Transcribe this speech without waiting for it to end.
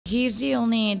He's the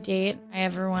only date I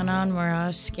ever went on where I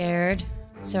was scared,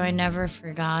 so I never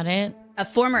forgot it. A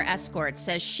former escort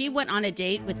says she went on a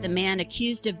date with the man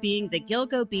accused of being the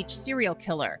Gilgo Beach serial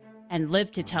killer and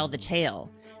lived to tell the tale.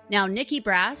 Now, Nikkie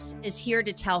Brass is here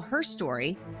to tell her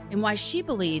story and why she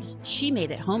believes she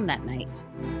made it home that night.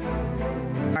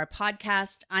 Our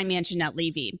podcast, I'm Angenette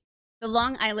Levy. The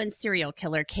Long Island serial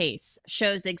killer case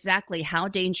shows exactly how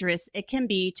dangerous it can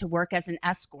be to work as an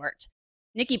escort.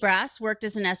 Nikkie Brass worked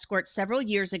as an escort several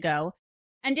years ago,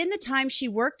 and in the time she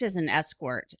worked as an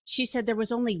escort, she said there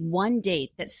was only one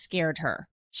date that scared her.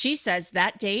 She says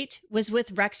that date was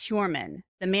with Rex Heuermann,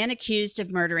 the man accused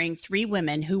of murdering 3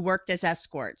 women who worked as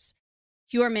escorts.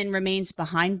 Heuermann remains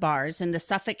behind bars in the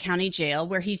Suffolk County Jail,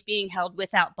 where he's being held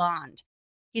without bond.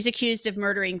 He's accused of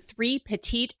murdering 3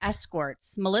 petite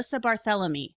escorts, Melissa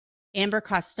Barthelemy, Amber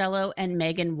Costello, and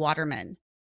Megan Waterman.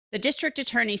 The district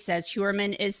attorney says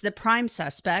Heuermann is the prime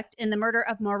suspect in the murder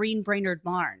of Maureen Brainerd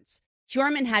Barnes.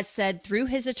 Heuermann has said through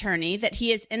his attorney that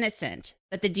he is innocent,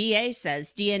 but the DA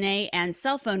says DNA and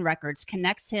cell phone records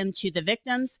connects him to the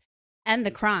victims and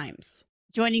the crimes.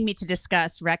 Joining me to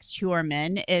discuss Rex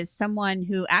Heuermann is someone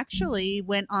who actually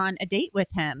went on a date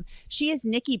with him. She is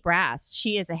Nikkie Brass.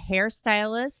 She is a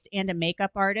hairstylist and a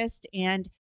makeup artist and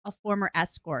a former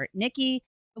escort. Nikkie,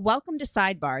 welcome to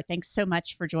Sidebar. Thanks so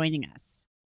much for joining us.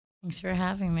 Thanks for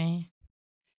having me.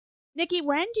 Nikkie,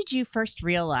 when did you first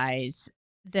realize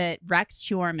that Rex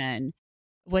Heuermann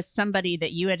was somebody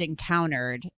that you had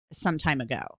encountered some time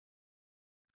ago?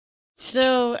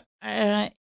 So,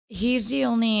 he's the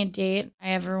only date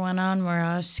I ever went on where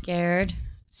I was scared,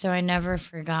 so I never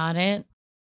forgot it.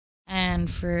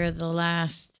 And for the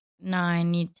last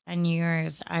 9, 10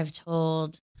 years, I've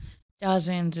told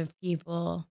dozens of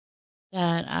people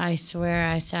that I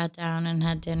swear I sat down and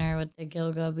had dinner with the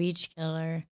Gilgo Beach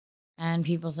killer, and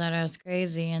people thought I was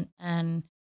crazy. And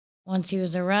once he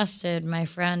was arrested, my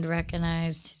friend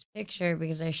recognized his picture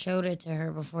because I showed it to her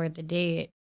before the date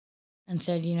and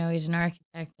said, you know, he's an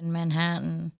architect in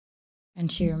Manhattan.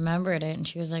 And she remembered it, and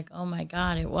she was like, oh my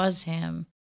God, it was him.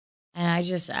 And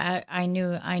I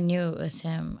knew it was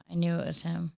him. I knew it was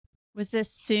him. Was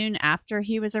this soon after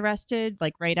he was arrested,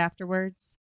 like right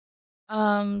afterwards?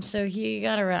 So he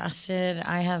got arrested.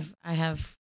 I have,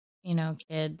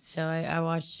 kids, so I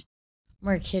watch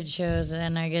more kid shows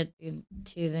than I get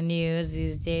to the news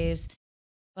these days.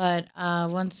 But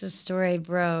once the story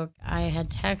broke, I had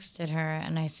texted her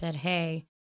and I said, hey,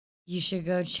 you should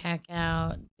go check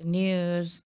out the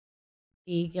news.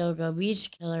 The Gilgo Beach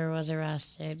killer was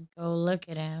arrested. Go look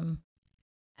at him.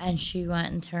 And she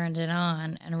went and turned it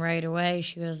on. And right away,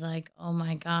 she was like, oh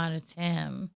my God, it's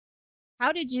him.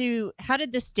 How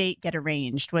did this date get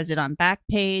arranged? Was it on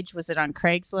Backpage? Was it on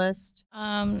Craigslist?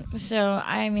 So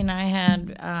I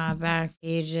had back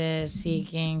pages,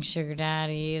 Seeking, Sugar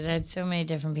Daddies. I had so many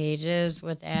different pages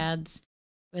with ads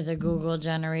with a Google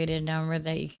generated number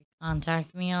that you could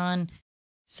contact me on.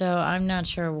 So I'm not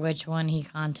sure which one he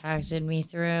contacted me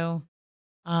through.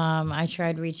 I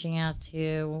tried reaching out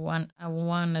to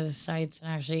one of the sites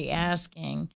and actually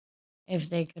asking if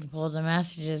they could pull the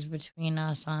messages between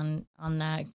us on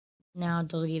that now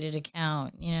deleted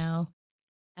account,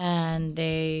 and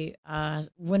they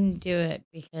wouldn't do it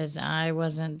because I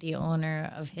wasn't the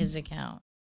owner of his account.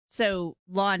 So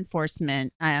law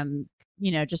enforcement,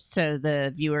 just so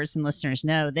the viewers and listeners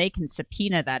know, they can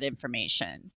subpoena that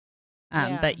information,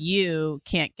 but you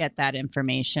can't get that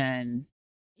information.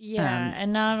 Yeah,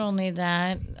 and not only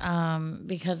that,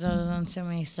 because I was on so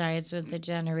many sites with the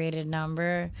generated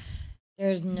number,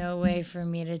 there's no way for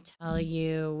me to tell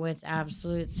you with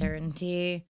absolute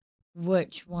certainty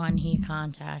which one he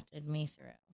contacted me through.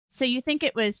 So you think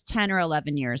it was 10 or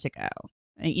 11 years ago,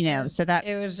 so that...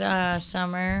 It was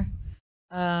summer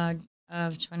of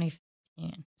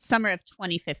 2015. Summer of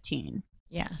 2015.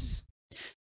 Yes.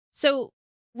 So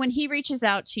when he reaches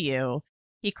out to you,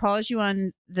 he calls you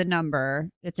on the number.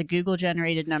 It's a Google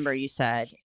generated number, you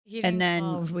said. He didn't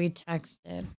call, we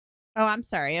texted. Oh, I'm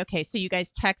sorry. Okay, so you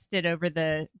guys texted over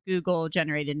the Google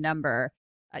generated number.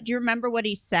 Do you remember what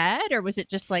he said, or was it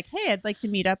just like, hey, I'd like to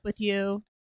meet up with you?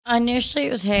 Initially,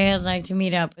 it was, hey, I'd like to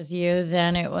meet up with you.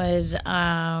 Then it was,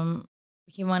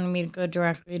 he wanted me to go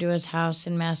directly to his house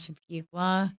in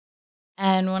Massapequa.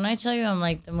 And when I tell you I'm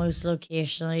like the most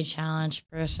locationally challenged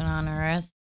person on earth,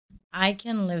 I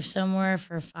can live somewhere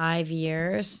for 5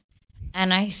 years,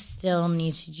 and I still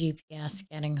need to GPS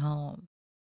getting home.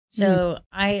 So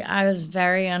I was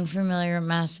very unfamiliar with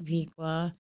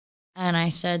Massapequa, and I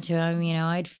said to him,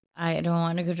 I don't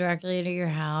want to go directly to your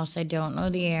house. I don't know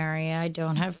the area. I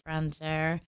don't have friends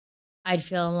there. I'd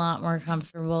feel a lot more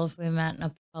comfortable if we met in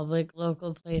a public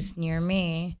local place near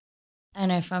me.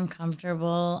 And if I'm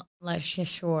comfortable,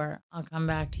 sure, I'll come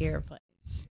back to your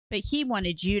place. But he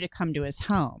wanted you to come to his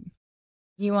home.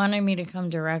 He wanted me to come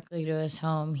directly to his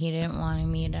home. He didn't want to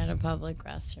meet at a public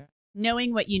restaurant.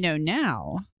 Knowing what you know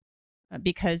now,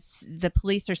 because the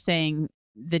police are saying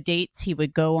the dates he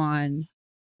would go on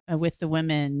with the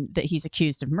women that he's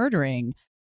accused of murdering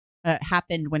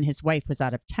happened when his wife was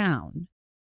out of town.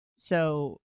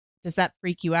 So does that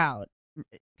freak you out?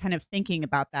 Kind of thinking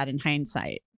about that in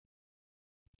hindsight.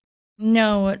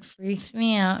 No, what freaks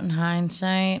me out in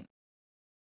hindsight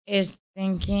is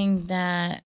thinking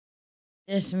that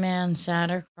this man sat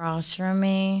across from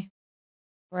me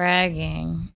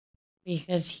bragging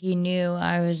because he knew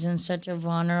I was in such a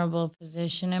vulnerable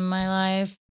position in my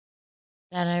life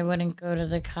that I wouldn't go to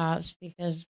the cops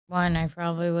because, one, I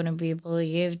probably wouldn't be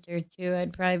believed, or two,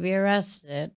 I'd probably be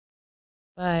arrested.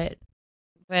 But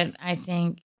I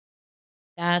think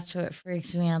that's what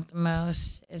freaks me out the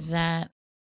most, is that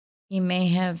he may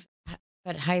have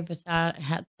put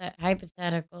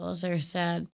hypotheticals or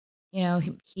said,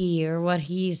 he or what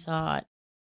he thought,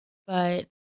 but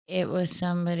it was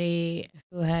somebody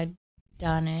who had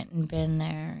done it and been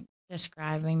there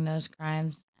describing those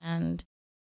crimes. And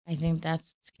I think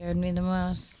that's what scared me the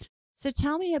most. So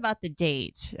tell me about the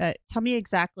date. Tell me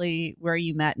exactly where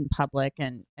you met in public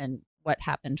and what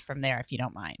happened from there, if you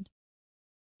don't mind.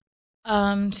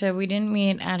 So we didn't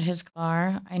meet at his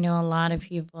car. I know a lot of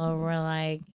people were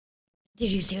like,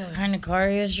 did you see what kind of car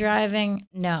he was driving?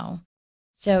 No.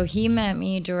 So he met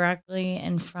me directly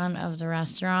in front of the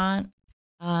restaurant,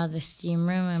 the steam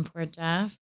room in Port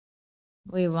Jeff.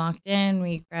 We walked in,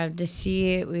 we grabbed a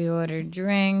seat, we ordered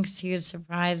drinks. He was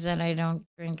surprised that I don't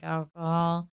drink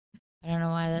alcohol. I don't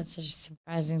know why that's such a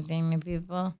surprising thing to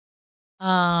people.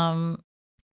 And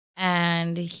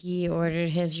he ordered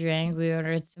his drink. We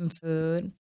ordered some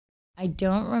food. I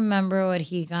don't remember what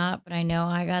he got, but I know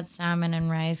I got salmon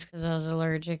and rice because I was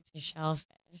allergic to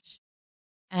shellfish.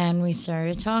 And we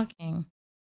started talking.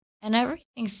 And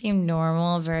everything seemed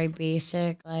normal, very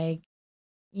basic, like,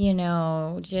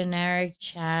 generic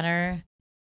chatter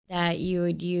that you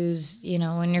would use,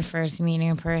 when you're first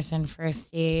meeting a person,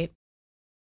 first date.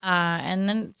 And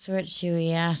then switched to,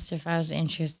 he asked if I was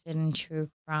interested in true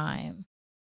crime.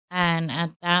 And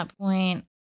at that point,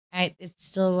 it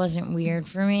still wasn't weird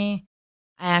for me.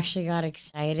 I actually got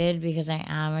excited because I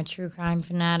am a true crime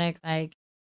fanatic. Like,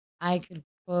 I could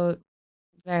quote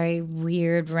very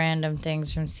weird, random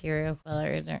things from serial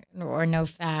killers or know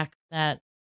facts that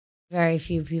very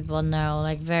few people know.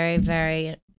 Like, very,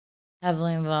 very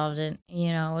heavily involved in,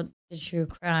 the true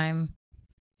crime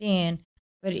scene.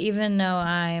 But even though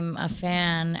I'm a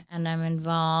fan and I'm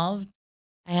involved,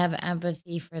 I have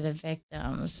empathy for the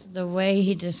victims. The way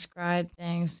he described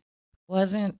things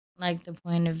wasn't like the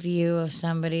point of view of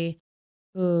somebody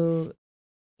who,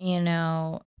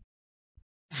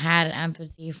 had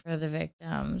empathy for the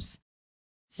victims.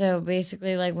 So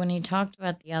basically, like when he talked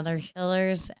about the other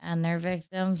killers and their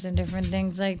victims and different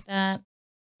things like that,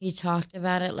 he talked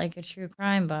about it like a true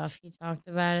crime buff. He talked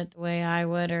about it the way I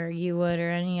would, or you would, or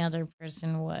any other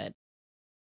person would.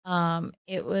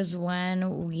 It was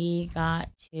when we got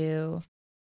to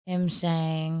him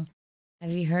saying,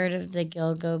 have you heard of the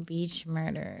Gilgo Beach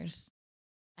murders?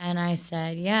 And I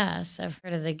said, yes, I've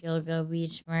heard of the Gilgo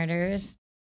Beach murders.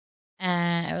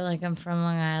 And like, I'm from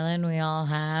Long Island, we all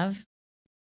have.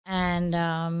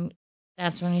 And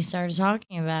that's when he started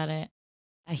talking about it.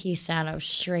 He sat up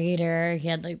straighter. He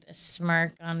had like this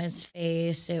smirk on his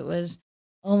face. It was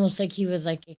almost like he was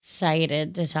like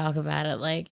excited to talk about it.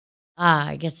 Like,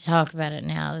 I get to talk about it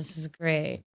now. This is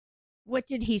great. What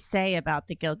did he say about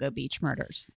the Gilgo Beach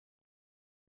murders?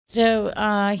 So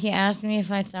he asked me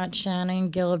if I thought Shannon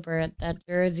Gilbert, that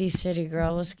Jersey City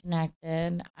girl, was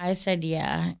connected. I said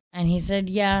yeah. And he said,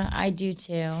 yeah, I do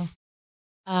too.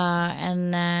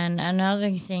 And then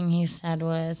another thing he said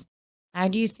was, how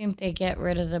do you think they get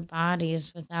rid of the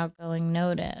bodies without going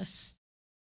noticed?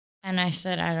 And I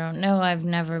said, I don't know. I've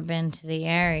never been to the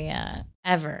area,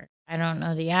 ever. I don't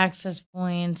know the access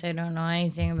points. I don't know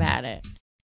anything about it.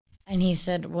 And he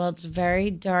said, well, it's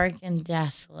very dark and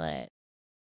desolate.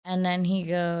 And then he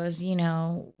goes,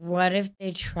 what if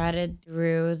they treaded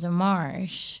through the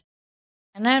marsh?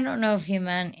 And I don't know if he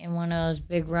meant in one of those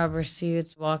big rubber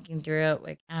suits walking through it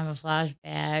with camouflage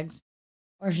bags,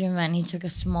 or if he meant he took a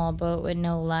small boat with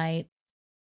no light,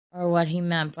 or what he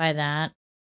meant by that.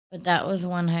 But that was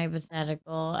one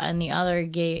hypothetical. And the other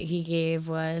he gave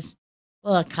was,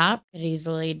 well, a cop could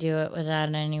easily do it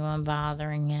without anyone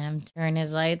bothering him. Turn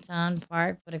his lights on,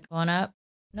 park, put a cone up.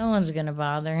 No one's going to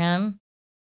bother him.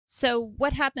 So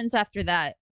what happens after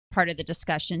that part of the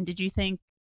discussion? Did you think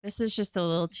This is just a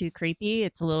little too creepy.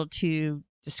 It's a little too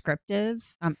descriptive.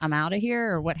 I'm out of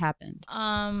here, or what happened?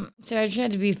 So I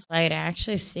tried to be polite. I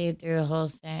actually stayed through the whole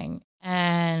thing.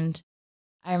 And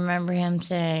I remember him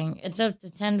saying, it's up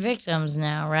to 10 victims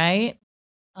now, right?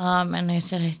 And I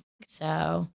said, I think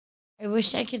so. I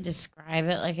wish I could describe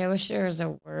it. Like, I wish there was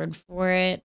a word for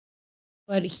it.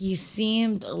 But he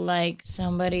seemed like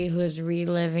somebody who was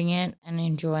reliving it and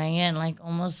enjoying it, and like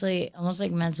almost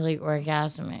like mentally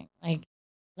orgasming.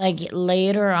 Like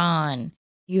later on,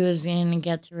 he was going to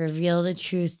get to reveal the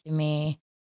truth to me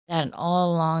that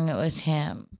all along it was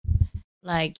him.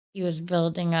 Like he was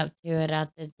building up to it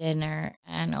at the dinner,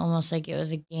 and almost like it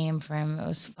was a game for him. It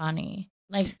was funny.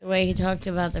 Like the way he talked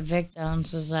about the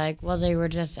victims was like, well, they were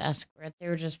just escorts, they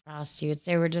were just prostitutes,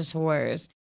 they were just whores.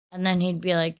 And then he'd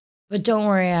be like, but don't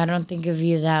worry, I don't think of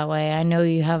you that way. I know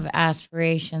you have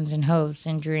aspirations and hopes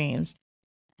and dreams.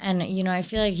 And, I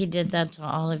feel like he did that to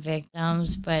all the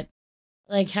victims, but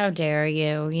like, how dare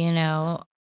you,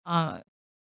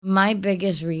 my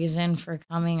biggest reason for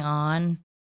coming on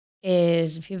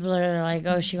is people are like,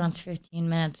 oh, she wants 15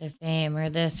 minutes of fame or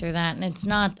this or that. And it's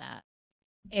not that.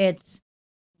 It's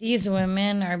these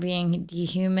women are being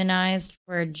dehumanized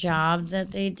for a job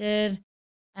that they did.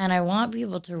 And I want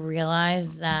people to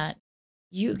realize that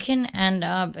you can end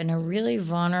up in a really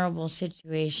vulnerable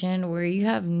situation where you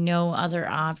have no other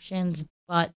options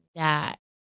but that.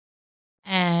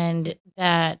 And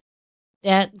that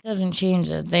doesn't change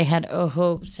it. They had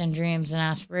hopes and dreams and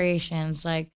aspirations.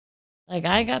 Like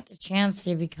I got the chance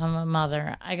to become a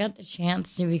mother. I got the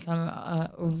chance to become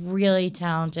a really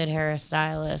talented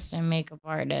hairstylist and makeup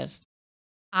artist.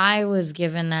 I was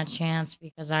given that chance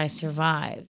because I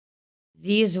survived.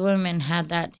 These women had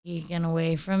that taken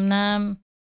away from them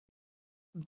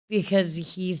because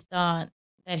he thought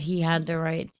that he had the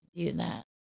right to do that.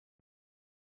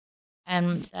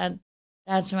 And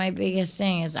that's my biggest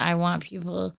thing is I want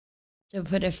people to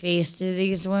put a face to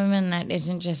these women that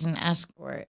isn't just an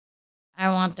escort. I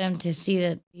want them to see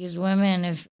that these women,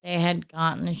 if they had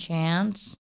gotten a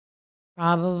chance,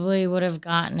 probably would have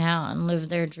gotten out and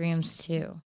lived their dreams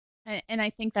too. And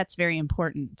I think that's very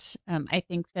important. I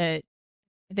think that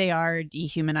they are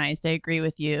dehumanized. I agree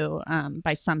with you,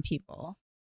 by some people,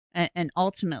 and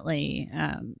ultimately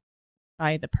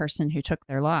by the person who took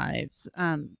their lives.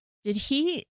 Did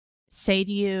he say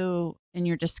to you in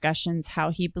your discussions how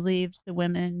he believed the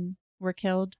women were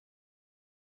killed?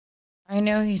 I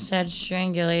know he said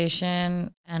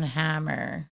strangulation and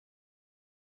hammer.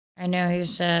 I know he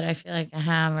said, I feel like a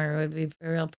hammer would be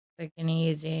real quick and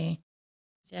easy. He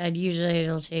said, usually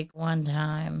it'll take one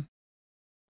time.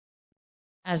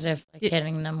 As if like Did,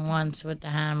 hitting them once with the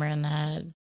hammer in the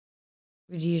head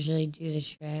would usually do the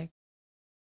trick.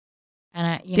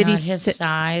 And, did he at his say,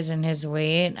 size and his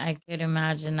weight, I could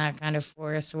imagine that kind of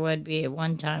force would be at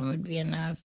one time would be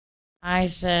enough. I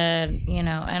said, and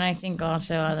I think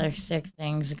also other sick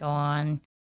things go on,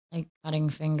 like cutting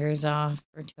fingers off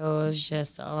or toes,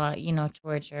 just a lot,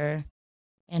 torture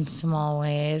in small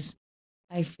ways.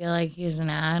 I feel like he's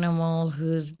an animal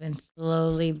who's been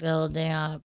slowly building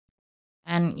up.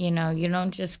 And, you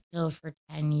don't just kill for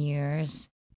 10 years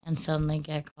and suddenly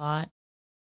get caught.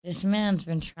 This man's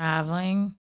been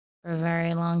traveling for a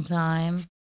very long time.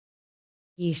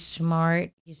 He's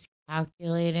smart, he's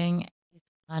calculating, he's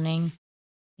cunning.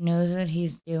 He knows what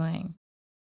he's doing.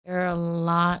 There are a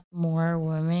lot more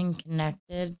women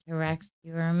connected to Rex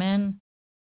Heuermann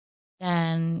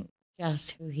than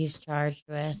just who he's charged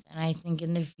with. And I think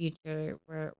in the future,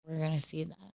 we're going to see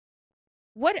that.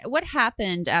 what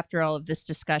happened after all of this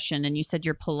discussion? And you said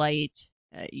you're polite.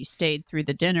 You stayed through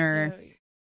the dinner. So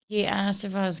he asked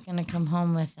if I was going to come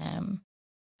home with him.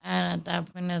 And at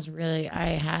that point, I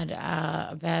had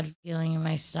a bad feeling in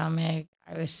my stomach.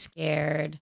 I was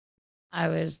scared. I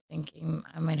was thinking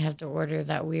I might have to order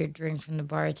that weird drink from the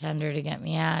bartender to get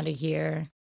me out of here.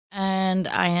 And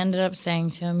I ended up saying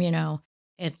to him,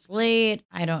 it's late.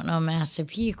 I don't know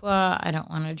Massapequa. I don't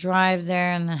want to drive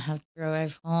there and then have to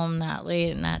drive home that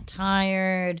late and that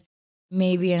tired.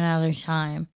 Maybe another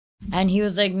time. And he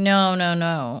was like, no, no,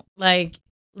 no. Like,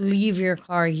 leave your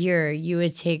car here. You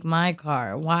would take my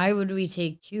car. Why would we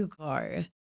take two cars?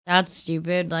 That's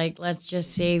stupid. Like, let's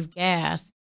just save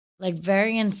gas. Like,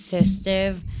 very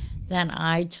insistive. Then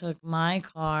I took my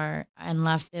car and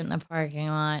left it in the parking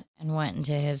lot and went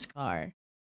into his car.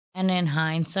 And in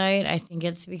hindsight, I think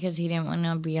it's because he didn't want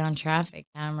to be on traffic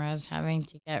cameras having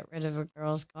to get rid of a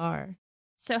girl's car.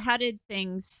 So how did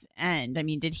things end? I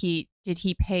mean, did he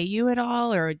pay you at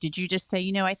all, or did you just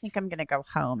say, I think I'm gonna go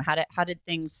home? How did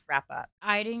things wrap up?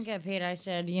 I didn't get paid. I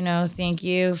said, thank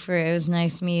you for it was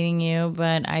nice meeting you,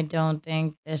 but I don't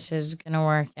think this is gonna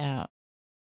work out.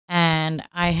 And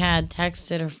I had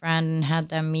texted a friend and had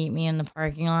them meet me in the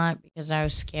parking lot because I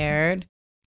was scared.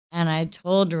 And I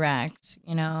told Rex,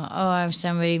 oh, I have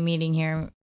somebody meeting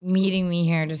me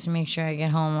here just to make sure I get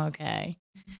home okay.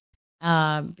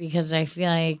 Because I feel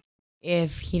like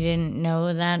if he didn't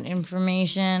know that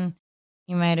information,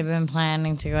 he might have been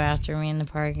planning to go after me in the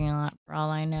parking lot for all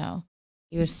I know.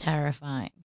 He was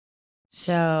terrifying.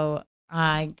 So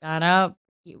I got up.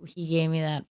 He gave me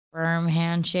that firm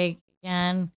handshake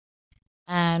again.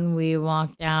 And we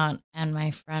walked out, and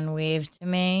my friend waved to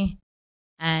me.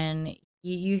 And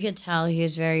you could tell he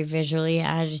was very visually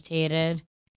agitated.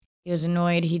 He was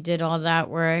annoyed he did all that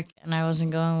work, and I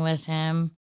wasn't going with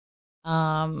him.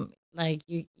 Like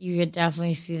you could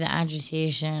definitely see the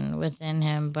agitation within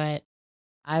him, but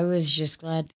I was just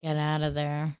glad to get out of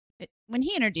there. When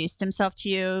he introduced himself to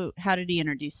you, how did he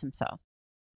introduce himself?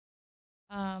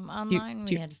 Online Do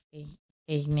we you- had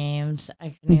fake names. I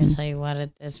couldn't even Mhm. tell you what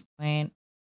at this point.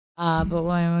 But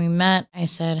when we met, I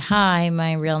said, "Hi,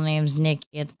 my real name's Nikki.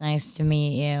 It's nice to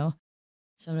meet you."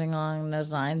 Something along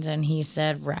those lines, and he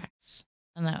said Rex,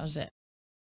 and that was it.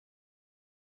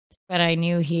 But I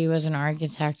knew he was an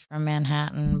architect from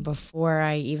Manhattan before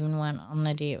I even went on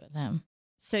the date with him.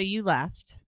 So you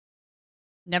left.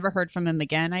 Never heard from him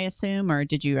again, I assume, or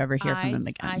did you ever hear from him I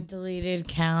again? deleted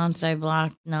counts. I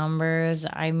blocked numbers.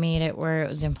 I made it where it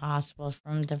was impossible for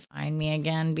him to find me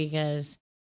again because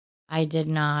I did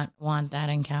not want that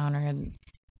encounter.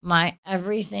 My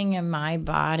everything in my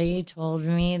body told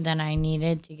me that I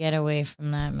needed to get away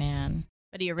from that man.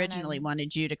 But he And originally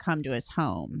wanted you to come to his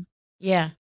home.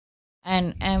 yeah.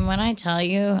 And when I tell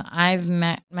you, I've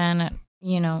met men,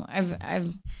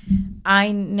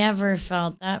 I never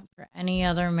felt that for any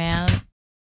other man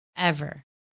ever.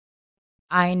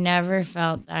 I never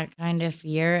felt that kind of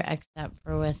fear except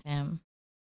for with him.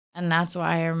 And that's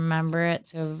why I remember it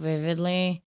so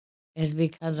vividly, is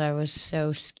because I was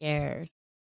so scared.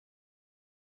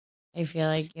 I feel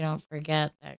like you don't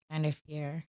forget that kind of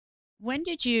fear. When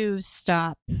did you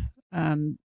stop?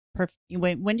 When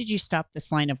did you stop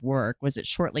this line of work? Was it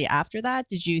shortly after that?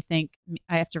 Did you think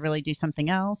I have to really do something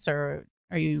else, or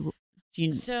are you? Do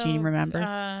you So,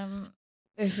 remember?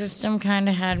 the system kind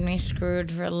of had me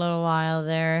screwed for a little while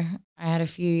there. I had a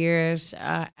few years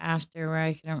after where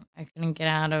I couldn't get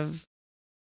out of.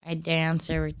 I danced,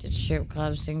 I worked at strip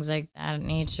clubs, things like that in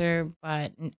nature,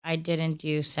 but I didn't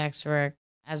do sex work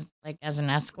as an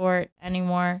escort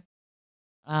anymore.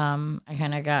 I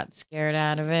kind of got scared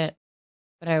out of it,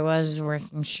 but I was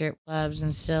working strip clubs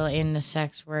and still in the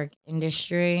sex work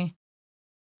industry.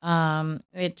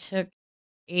 It took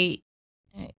eight,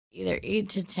 either 8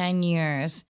 to 10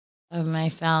 years of my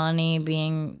felony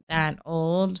being that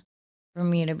old for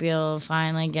me to be able to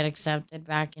finally get accepted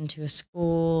back into a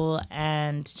school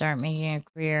and start making a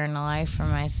career and a life for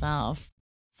myself.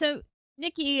 So,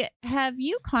 Nikki, have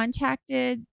you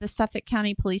contacted the Suffolk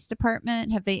County Police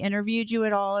Department? Have they interviewed you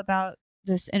at all about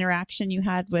this interaction you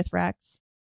had with Rex?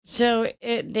 So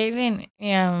they didn't,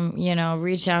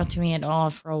 reach out to me at all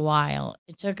for a while.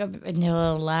 It took up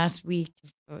until last week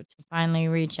to finally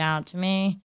reach out to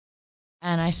me.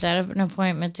 And I set up an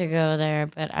appointment to go there,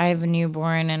 but I have a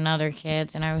newborn and other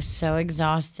kids, and I was so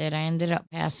exhausted. I ended up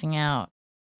passing out.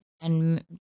 And,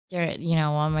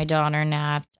 while my daughter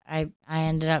napped, I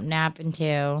ended up napping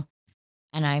too,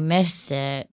 and I missed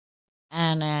it.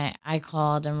 And I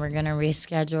called, and we're going to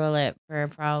reschedule it for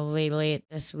probably late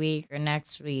this week or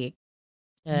next week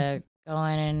to go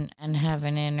in and have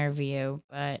an interview.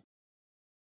 But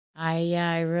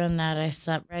I ruined that. I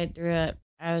slept right through it.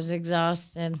 I was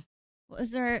exhausted. Well,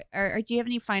 is there, or do you have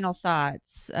any final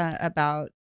thoughts about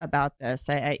this?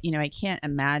 I can't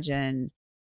imagine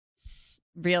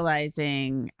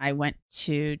realizing I went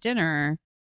to dinner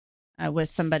with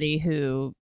somebody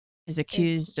who is It's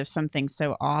accused of something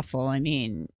so awful. I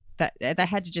mean, that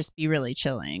had to just be really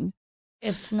chilling.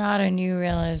 it's not a new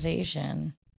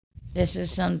realization. This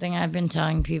is something I've been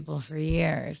telling people for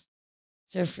years.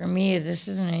 So for me, this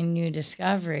isn't a new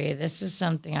discovery. This is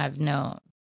something I've known.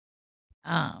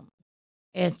 Um,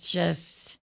 it's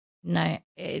just not.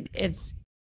 It's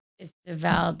the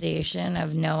validation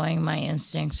of knowing my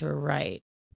instincts were right.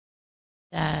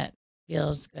 That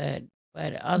feels good.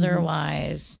 But Mhm.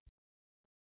 otherwise,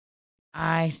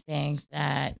 I think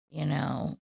that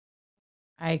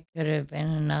I could have been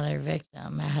another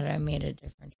victim had I made a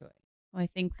different choice. Well, I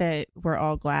think that we're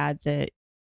all glad that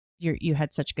you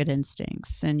had such good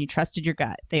instincts and you trusted your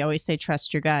gut. They always say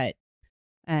trust your gut.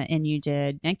 And you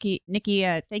did. Nikki,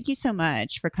 thank you so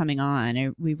much for coming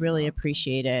on. We really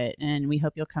appreciate it. And we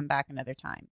hope you'll come back another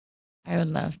time. I would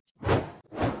love to.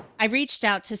 I reached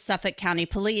out to Suffolk County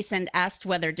Police and asked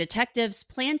whether detectives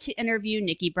plan to interview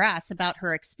Nikkie Brass about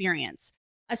her experience.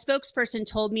 A spokesperson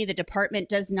told me the department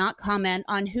does not comment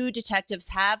on who detectives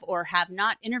have or have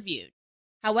not interviewed.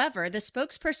 However, the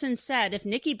spokesperson said if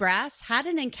Nikkie Brass had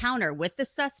an encounter with the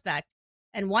suspect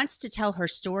and wants to tell her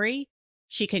story,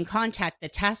 she can contact the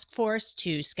task force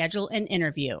to schedule an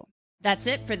interview. That's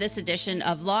it for this edition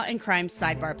of Law and Crime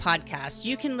Sidebar Podcast.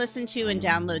 You can listen to and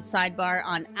download Sidebar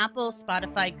on Apple,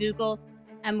 Spotify, Google,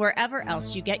 and wherever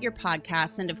else you get your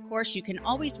podcasts. And of course, you can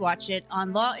always watch it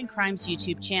on Law and Crime's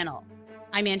YouTube channel.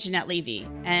 I'm Angenette Levy,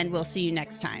 and we'll see you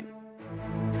next time.